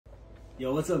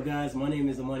Yo, what's up guys? My name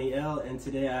is Amani L, and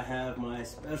today I have my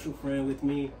special friend with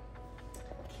me,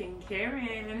 King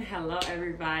Karen. Hello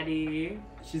everybody.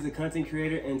 She's a content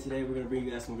creator, and today we're going to bring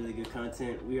you guys some really good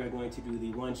content. We are going to do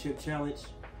the One Chip Challenge.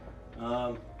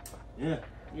 Yeah,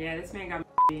 this man got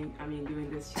me,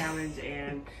 doing this challenge,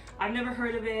 and I've never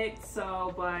heard of it,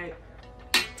 so, but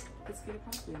let's get it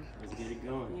popping. Let's get it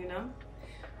going. You know?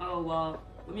 Oh, well,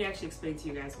 let me actually explain to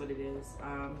you guys what it is.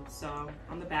 So,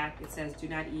 on the back, it says, do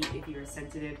not eat if you are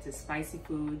sensitive to spicy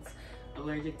foods,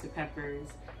 allergic to peppers,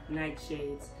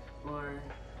 nightshades, or,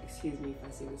 excuse me if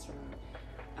I say this wrong,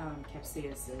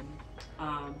 capsaicin,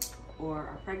 or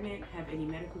are pregnant, have any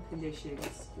medical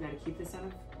conditions. You gotta keep this out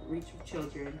of reach of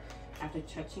children. After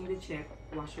touching the chip,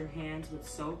 wash your hands with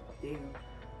soap. Damn,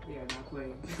 they are not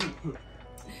playing.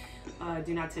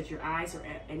 Do not touch your eyes or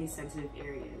any sensitive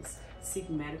areas. Seek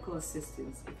medical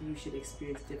assistance if you should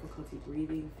experience difficulty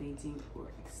breathing, fainting, or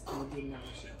extended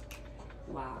nausea.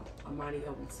 Wow, Amani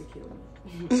wants to kill me.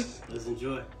 Let's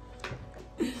enjoy.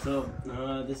 So,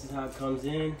 this is how it comes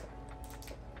in. And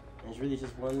it's really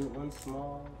just one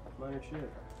small minor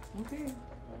chip. Okay.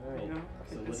 Alright, You know,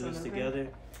 so we'll do this together.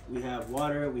 We have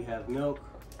water, we have milk,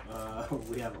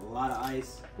 we have a lot of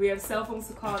ice. We have cell phones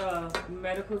to call the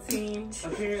medical team,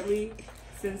 apparently,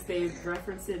 since they've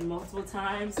referenced it multiple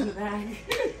times in the back.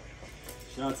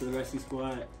 Shout out to the rescue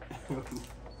squad. You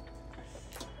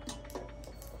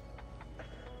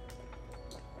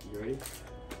ready?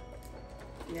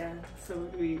 Yeah, so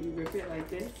do we rip it like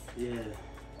this? Yeah.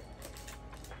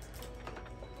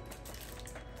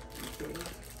 Okay.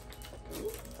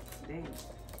 Oh, dang.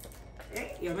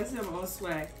 Hey, yo, messing up my own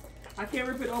swag. I can't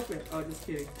rip it open. Oh, just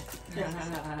kidding.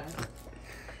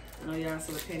 Oh, y'all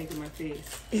saw the panic in my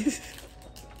face.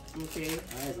 Okay.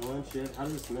 Alright, so one chip. How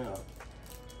does it smell?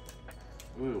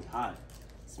 It's hot.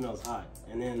 It smells hot.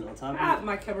 And then on top of it,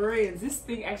 My Cameroonians, this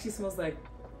thing actually smells like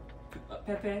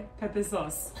pepper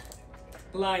sauce.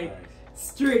 Like,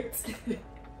 strict.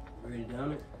 ready to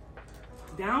down it?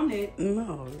 Down it?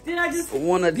 No. Did I just,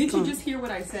 did you just hear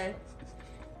what I said?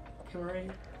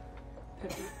 Cameroon,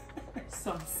 pepper,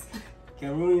 sauce.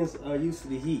 Cameroonians are used to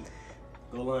the heat.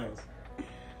 Go Lions.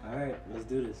 Alright, let's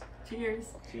do this. Cheers.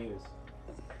 Cheers.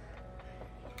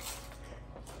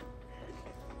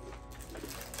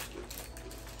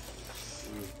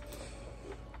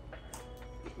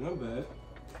 Not bad.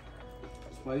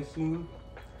 Spicy.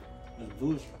 It's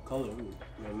bluish color in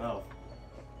your mouth.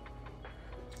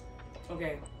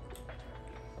 Okay.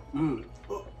 Oh.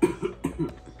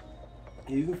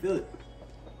 You can feel it.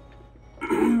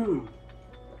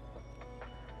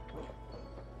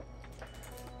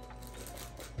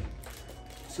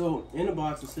 So in the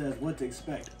box it says what to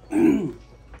expect. It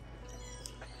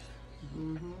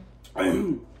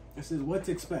says what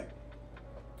to expect.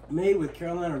 Made with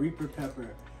Carolina Reaper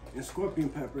pepper and scorpion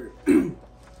pepper.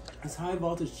 This high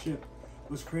voltage chip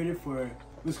was created for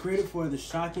the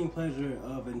shocking pleasure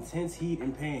of intense heat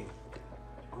and pain.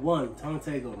 1. Tongue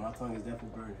takeover. My tongue is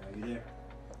definitely burning. Are you there?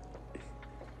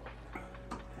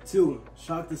 2.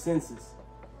 Shock the senses.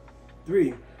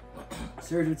 3.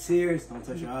 Surge with tears. Don't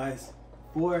touch your eyes.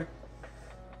 4.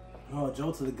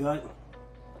 Jolt to the gut.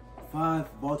 5.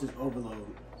 Voltage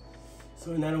overload.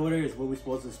 So in that order is what we're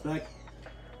supposed to expect.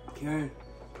 Karen,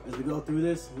 as we go through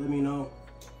this, let me know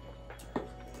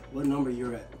what number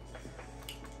you're at.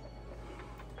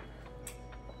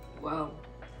 Wow.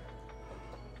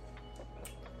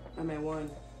 I'm at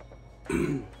 1.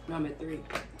 No, I'm at 3.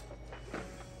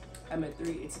 I'm at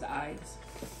 3. It's the eyes.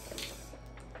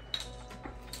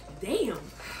 Damn.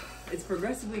 It's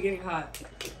progressively getting hot.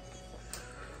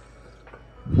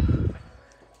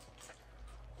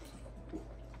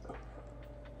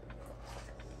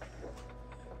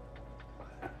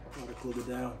 Cool it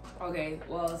down. Okay,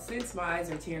 well, since my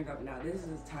eyes are tearing up now, this is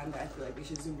the time that I feel like we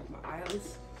should zoom with my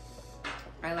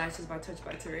eyelashes by Touch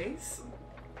by Therese.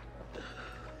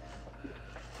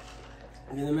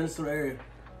 And in the Minnesota area,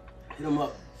 hit them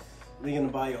up. Link in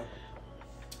the bio.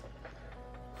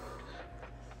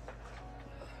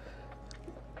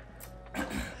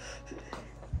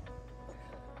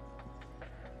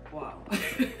 Wow.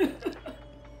 This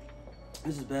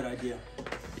is a bad idea.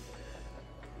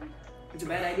 It's a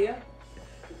bad idea?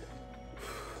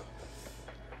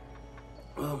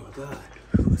 Oh my god.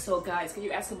 So guys, can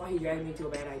you ask him why he dragged me to a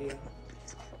bad idea?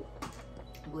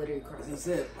 I'm literally crying. That's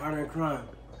it, partner in crime.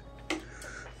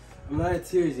 I'm not at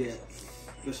tears yet.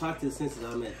 The shock to the senses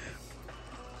I'm at.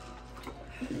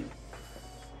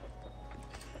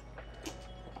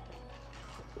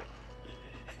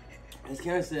 As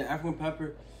Karen said, African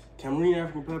pepper, Cameroonian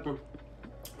African pepper,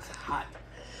 it's hot.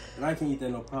 And I can eat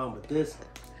that no problem, but this,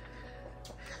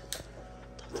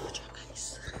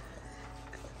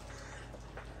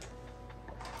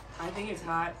 think it's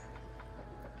hot.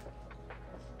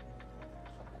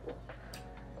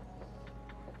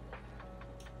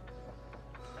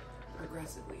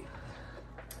 Progressively.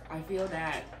 I feel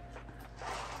that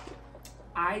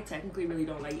I technically really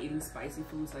don't like eating spicy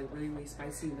foods, like really, really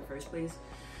spicy in the first place.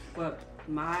 But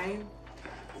my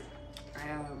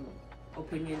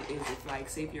opinion is if like,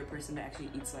 say if you're a person that actually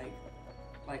eats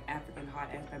like African hot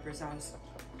ass pepper sauce,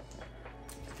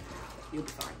 you'll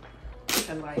be fine.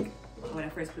 Because like when I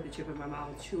first put the chip in my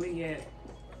mouth, chewing it,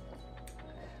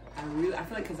 I feel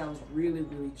like because I was really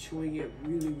chewing it,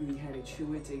 really had to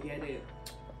chew it to get it.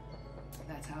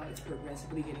 That's how it's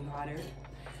progressively getting hotter.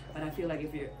 But I feel like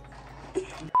if you're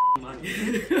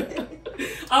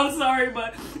I'm sorry,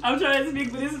 but I'm trying to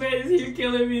speak, but this man is here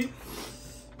killing me.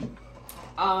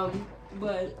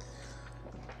 But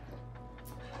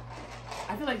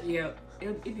I feel like, yeah,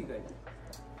 it'd be good.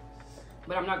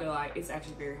 But I'm not gonna lie, it's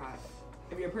actually very hot.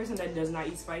 If you're a person that does not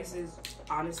eat spices,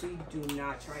 honestly, do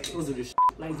not try this. Don't do this.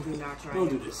 Like, do not try Don't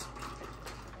do this.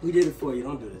 We did it for you.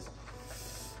 Don't do this.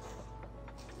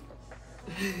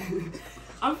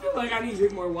 I feel like I need to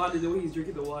drink more water than when he's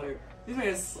drinking the water. This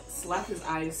man slapped his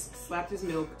ice, slapped his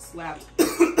milk, slapped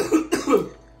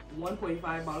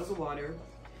 1.5 bottles of water.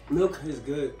 Milk is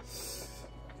good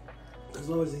as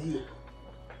long as the heat.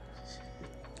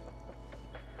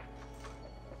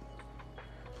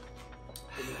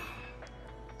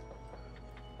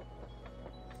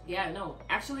 Yeah, no.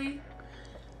 Actually,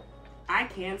 I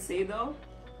can say though,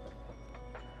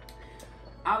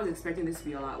 I was expecting this to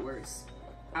be a lot worse.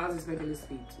 I was expecting this to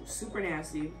be super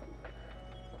nasty.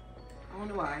 I don't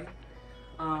know why.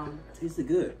 Tasted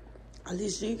good. At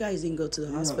least you guys didn't go to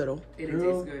the hospital. It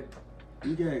tastes good.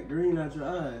 You got green out your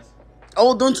eyes.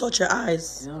 Oh, don't touch your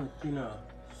eyes. Yeah, you know.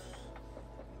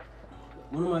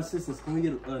 One of my assistants, can we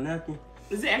get a napkin?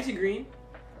 Is it actually green?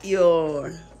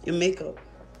 Your makeup.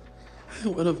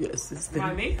 One of your assistants.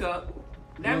 My makeup.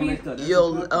 That No, means makeup, that's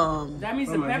Yo, the pepper. that means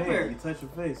From the my pepper. hand, you touch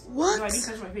your face. What? No, I didn't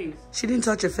touch my face. She didn't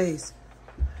touch your face.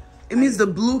 It means the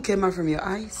blue came out from your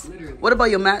eyes. Literally. What about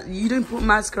your you didn't put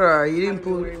mascara. You didn't I've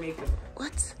been put wearing makeup.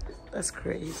 what? That's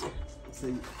crazy.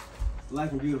 So,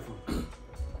 black and beautiful.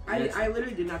 I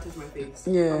literally did not touch my face.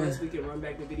 Yeah. Unless we can run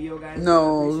back the video, guys.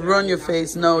 No, I'm pretty sure I run did your not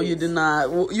face. touch my No, face. you did not.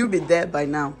 You'll be dead by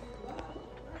now.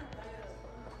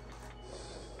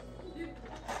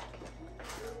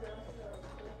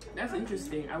 That's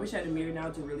interesting. I wish I had a mirror now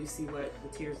to really see what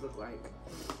the tears look like.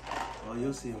 Oh,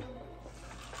 you'll see them.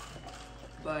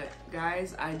 But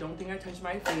guys, I don't think I touched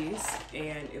my face,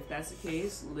 and if that's the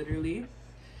case, literally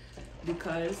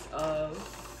because of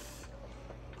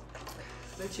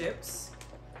the chips,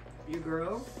 your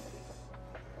girl,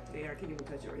 I can't even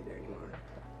touch it right there anymore.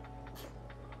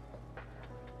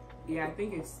 Yeah, I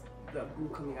think it's the blue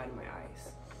coming out of my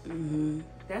eyes. Mm-hmm.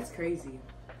 That's crazy.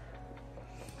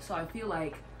 So I feel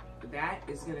like that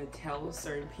is gonna tell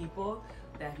certain people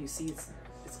that if you see it's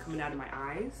coming out of my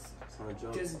eyes, It's not a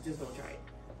joke. just don't try it.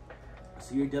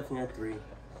 So you're definitely at 3.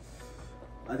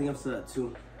 I think I'm still at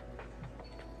 2.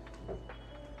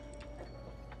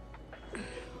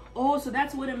 Oh, so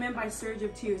that's what it meant by surge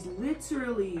of tears.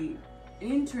 Literally.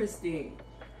 Interesting.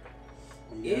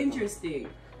 Yeah. Interesting.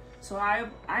 So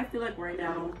I feel like right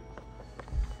now,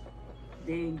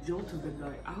 dang, Jolt to the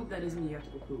gut. I hope that doesn't mean you have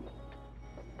to go poop.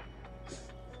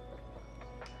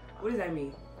 What does that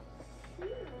mean?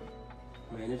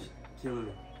 Man, it's killing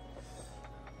me.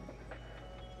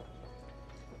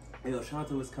 Hey, yo, shout out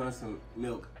to Wisconsin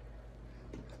milk.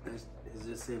 It's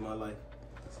just saved my life.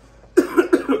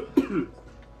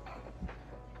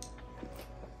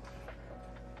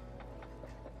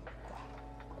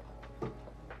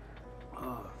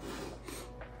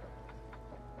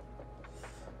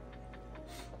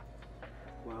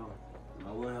 Wow,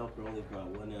 my one helper only brought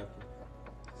 1 apple.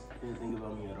 Didn't think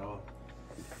about me at all.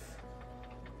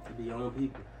 To be your own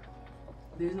people.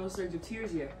 There's no surge of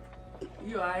tears yet.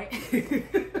 You alright?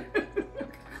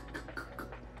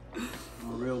 I'm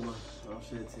a real one. I don't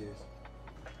shed tears.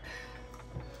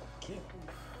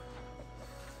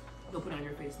 Go put it on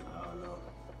your face now. Oh no.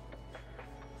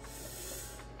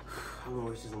 I'm gonna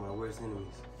wish this on my worst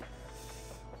enemies.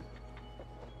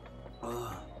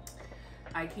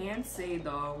 I can say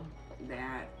though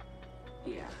that,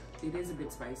 yeah, it is a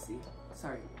bit spicy.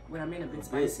 Sorry, when I mean a bit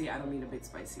spicy, I don't mean a bit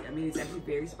spicy. I mean it's actually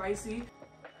very spicy.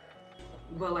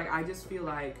 But like I just feel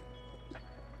like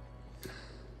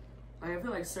I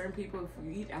feel like certain people, if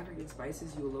you eat African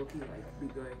spices, you will low-key like be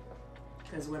good.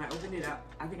 Because when I opened it up,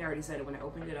 I think I already said it. When I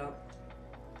opened it up,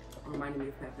 it reminded me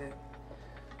of Pepe.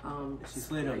 She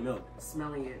slayed her milk.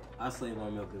 Smelling it. I slayed my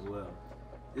milk as well.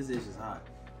 This dish is hot.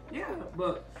 Yeah,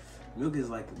 but Milk is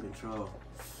like a control.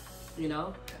 you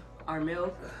know, Our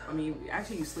milk, I mean,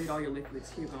 actually you slid all your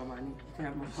liquids. Here you go, Amani. You can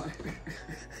have my water.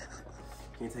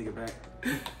 Can you take it back?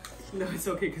 No, it's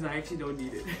okay because I actually don't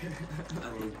need it.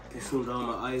 I mean, consumed all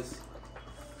my ice.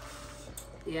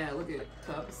 Yeah, look at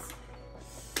cups.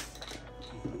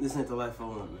 This ain't the life I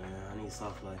want, man. I need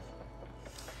soft life.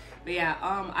 But yeah,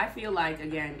 I feel like,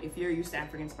 again, if you're used to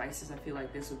African spices, I feel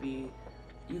like this would be,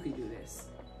 you could do this.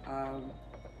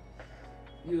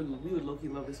 We would low-key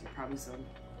love this with probably some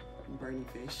burning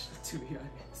fish, to be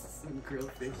honest. Some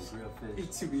grilled fish. Some grilled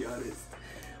fish. To be honest.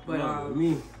 But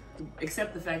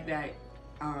except the fact that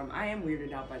I am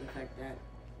weirded out by the fact that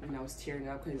when I was tearing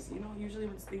up, because you know, usually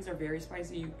when things are very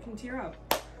spicy, you can tear up.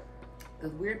 The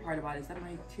weird part about it is that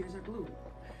my tears are blue.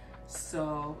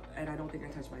 So, and I don't think I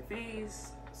touched my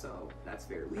face, so that's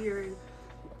very weird.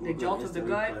 The jolt of the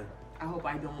gut, I hope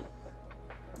I don't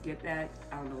get that.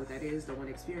 I don't know what that is, don't want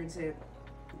to experience it.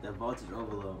 That voltage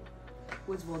overload.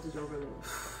 What's voltage overload?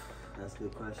 That's a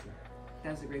good question.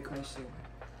 That's a great question.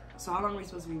 So how long are we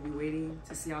supposed to be waiting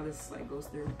to see how this like goes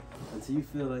through? Until you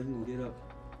feel like you can get up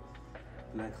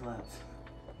and not collapse.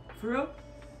 For real?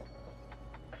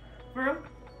 For real?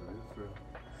 For real.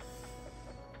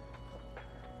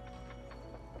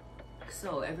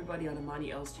 So everybody on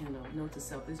Amani L's channel, note to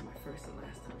self, this is my first and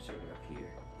last time showing up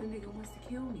here. The nigga wants to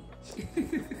kill me.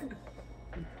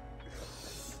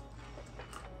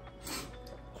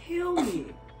 Kill me.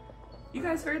 You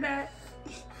guys heard that?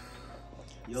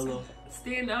 YOLO.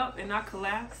 Stand up and not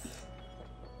collapse.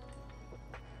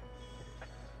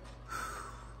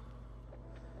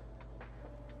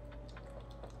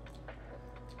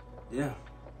 Yeah.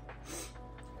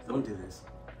 Don't do this.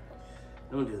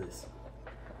 Don't do this.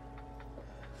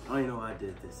 I don't even know why I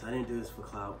did this. I didn't do this for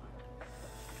clout.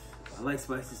 I like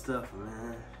spicy stuff,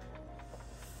 man.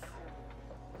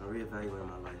 I'm reevaluating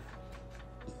my life.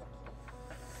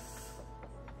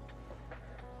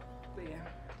 But yeah.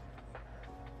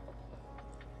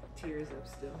 Tears up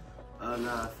still. Oh, no,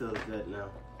 I feel good now.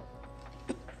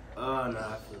 Oh, no,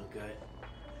 I feel good.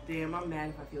 Damn, I'm mad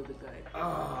if I feel the gut.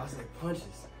 Oh, it's like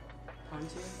punches.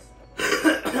 Punches?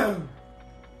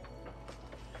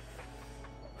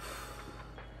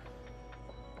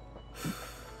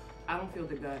 I don't feel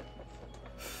the gut.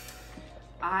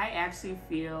 I actually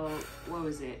feel, what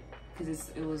was it?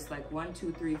 Because it was like 1,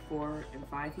 2, 3, 4, and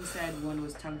 5. He said 1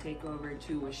 was tongue takeover,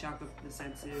 2 was shock of the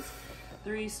senses,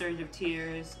 3 surge of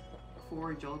tears,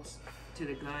 4 jolts to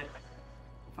the gut,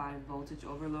 5 voltage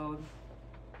overload.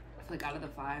 I feel like out of the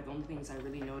 5, the only things I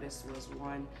really noticed was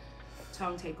 1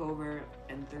 tongue takeover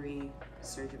and 3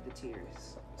 surge of the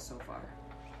tears so far.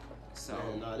 So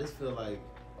Man, nah, this feel like,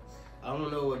 I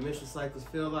don't know what menstrual cycles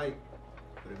feel like,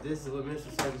 but if this is what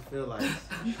menstrual cycles feel like,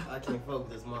 I can't fuck with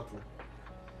this monthly.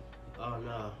 Oh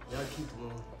no, y'all keep the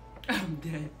moon. I'm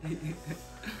dead.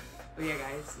 But yeah,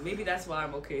 guys, maybe that's why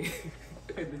I'm okay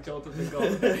with the jolt of the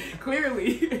goal.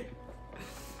 Clearly.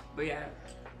 But yeah.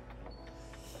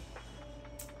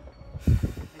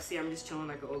 See, I'm just chilling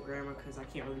like an old grandma because I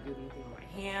can't really do anything with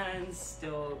my hands.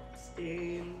 Still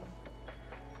stain.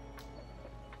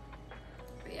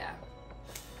 But yeah.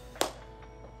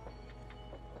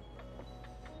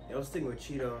 Yeah, I'm sticking with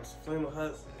Cheetos. Flamin'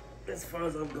 Hot, as far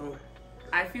as I'm going.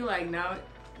 I feel like now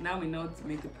we know to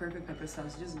make the perfect pepper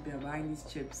sauce. Just be buying these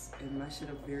chips and mash it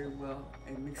up very well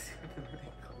and mix it with the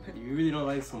right. If you really don't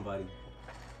like somebody,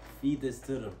 feed this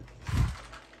to them. Oh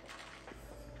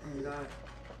my God.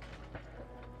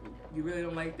 You really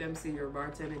don't like them, say you're a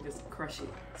bartender, just crush it.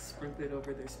 Sprinkle it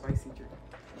over their spicy drink.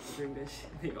 Drink this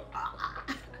shit. They go, ah.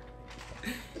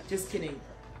 Just kidding.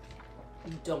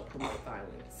 You don't promote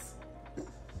violence.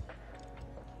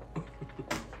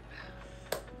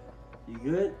 You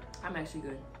good? I'm actually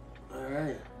good. All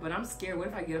right. But I'm scared. What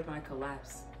if I get up and I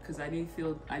collapse? Because I didn't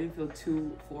feel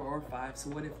 2, 4, or 5. So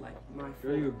what if like my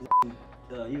Girl, you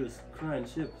were you was crying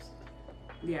chips.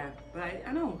 Yeah, but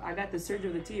I know. I got the surge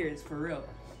of the tears for real.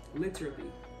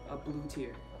 Literally a blue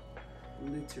tear.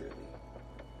 Literally.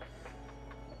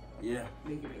 Yeah.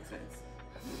 Make it make sense.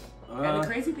 And the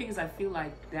crazy thing is, I feel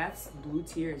like that's blue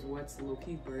tears. What's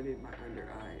low-key burning my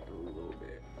under eye a little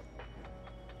bit,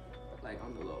 like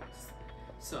on the lows.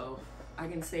 So I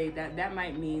can say that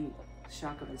might mean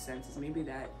shock of the senses. Maybe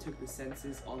that took the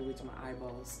senses all the way to my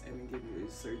eyeballs and then gave me a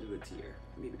surge of a tear.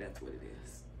 Maybe that's what it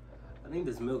is. I think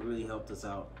this milk really helped us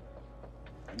out.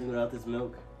 I think without this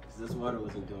milk, because this water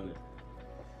wasn't doing it.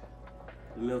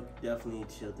 The milk definitely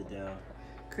chilled it down.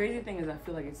 Crazy thing is, I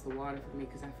feel like it's the water for me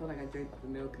because I feel like I drank the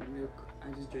milk and the milk.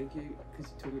 I just drank it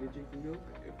because you told me to drink the milk.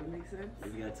 If that makes sense.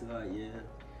 If you got too hot, yeah.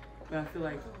 But I feel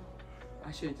like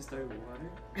I should have just started with water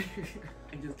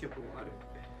and just kept with water.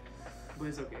 But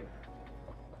it's okay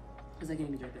because I can't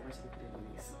even drink that much liquid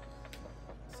anyways.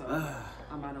 So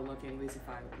I'm out of luck anyways if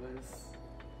I was,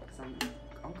 because I'm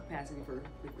on capacity for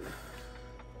liquid.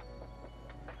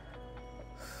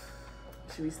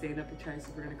 Should we stand up and try to see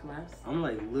if we're gonna collapse? I'm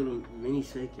like little mini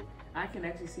shaking. I can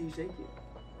actually see you shake it.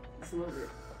 Just a little bit.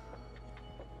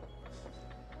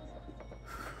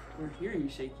 Or hear you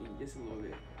shaking just a little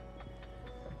bit.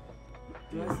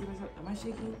 Do I see myself? Am I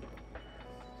shaking?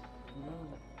 No.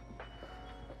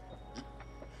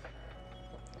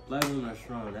 Black women are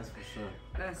strong, that's for sure.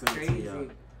 That's Couldn't crazy. tell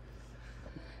y'all.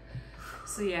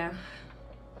 So yeah.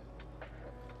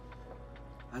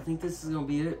 I think this is gonna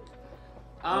be it.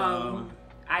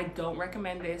 I don't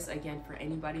recommend this again for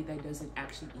anybody that doesn't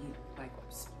actually eat like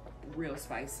real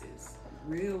spices.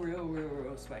 Real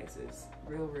spices.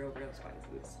 Real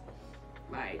spices.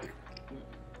 Like,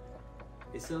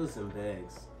 They sell this in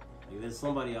bags. Like there's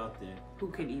somebody out there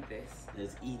who can eat this?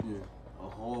 that's eating a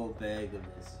whole bag of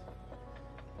this.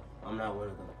 I'm not one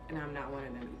of them. And I'm not one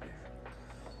of them either.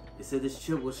 They said this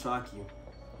chip will shock you.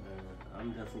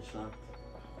 I'm definitely shocked.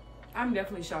 I'm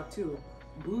definitely shocked too.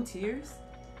 Blue tears?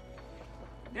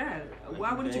 Yeah,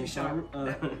 why wouldn't you be shocked?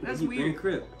 That's weird.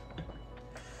 Crip.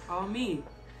 All me.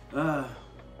 Yeah,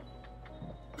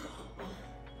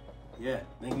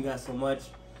 thank you guys so much.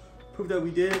 Proof that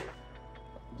we did.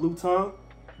 Blue tongue.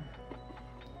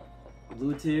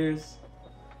 Blue tears.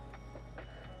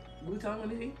 Blue tongue, let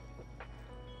me see.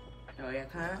 Oh yeah,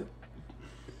 kinda.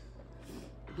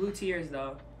 Blue tears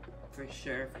though. For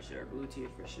sure. Blue tears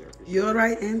for sure. You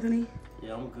alright, Anthony?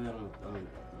 Yeah, I'm good. I'm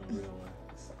real one.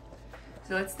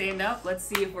 So let's stand up. Let's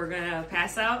see if we're gonna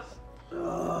pass out.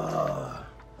 No,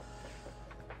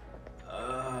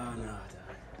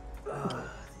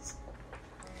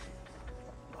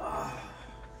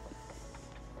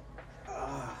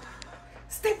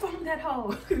 Step on that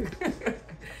hole.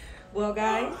 Well,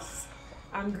 guys,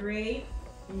 I'm great.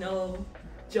 No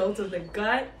jolt of the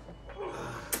gut.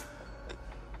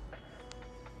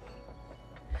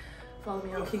 Follow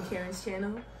me on King Karen's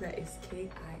channel. That is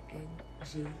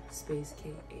K-I-N-G space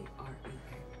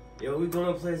K-A-R-E-N. Yo, we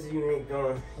going places you ain't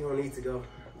going. You don't need to go.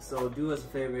 So do us a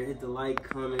favor, hit the like,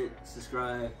 comment,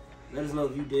 subscribe. Let us know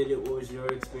if you did it, what was your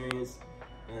experience.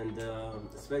 And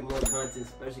expect more content,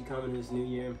 especially coming this new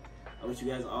year. I wish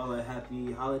you guys all a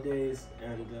happy holidays,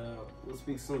 and we'll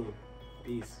speak soon.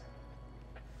 Peace.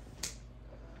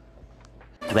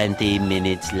 20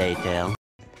 minutes later.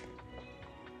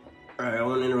 Alright, I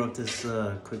want to interrupt this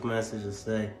quick message to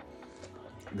say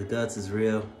the guts is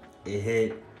real, it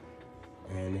hit,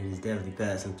 and it is definitely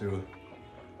passing through.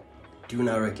 Do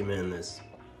not recommend this.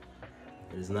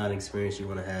 It is not an experience you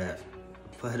want to have.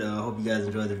 But I hope you guys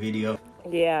enjoyed the video.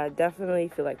 Yeah, definitely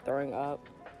feel like throwing up.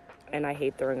 And I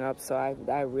hate throwing up, so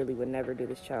I really would never do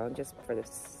this challenge just for the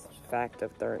fact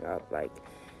of throwing up. Like,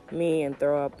 me and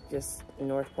throw up, just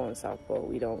North Pole and South Pole,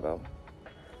 we don't go.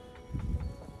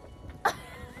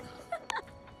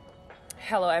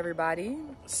 Hello, everybody.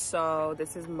 So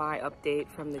this is my update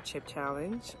from the chip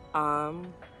challenge.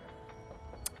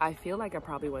 I feel like I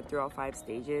probably went through all 5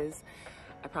 stages.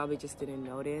 I probably just didn't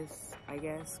notice, I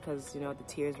guess, because, you know, the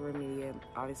tears were immediate.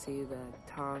 Obviously, the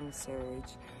tongue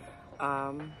surge.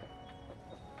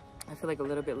 I feel like a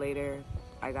little bit later,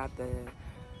 I got the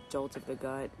jolt of the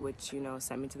gut, which, you know,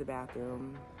 sent me to the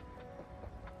bathroom.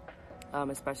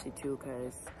 Especially, too,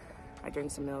 because I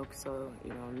drank some milk, so, you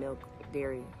know, milk,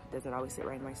 dairy doesn't always sit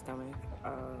right in my stomach.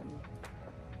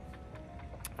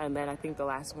 And then I think the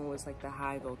last one was, like, the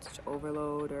high voltage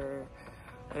overload or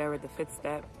whatever, the 5th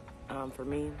step. For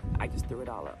me, I just threw it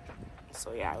all up.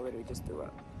 So, yeah, I literally just threw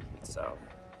up. So,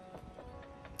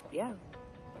 yeah,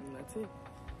 and that's it.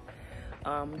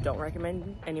 Don't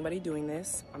recommend anybody doing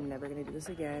this. I'm never gonna do this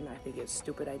again. I think it's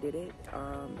stupid I did it.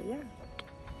 But yeah.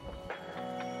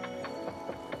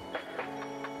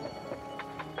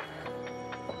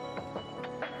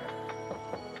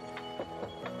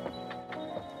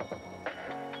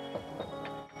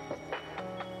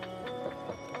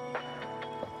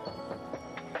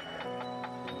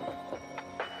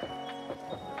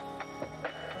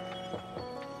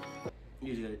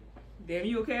 You did it. Damn,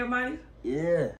 you okay, Amani? Yeah.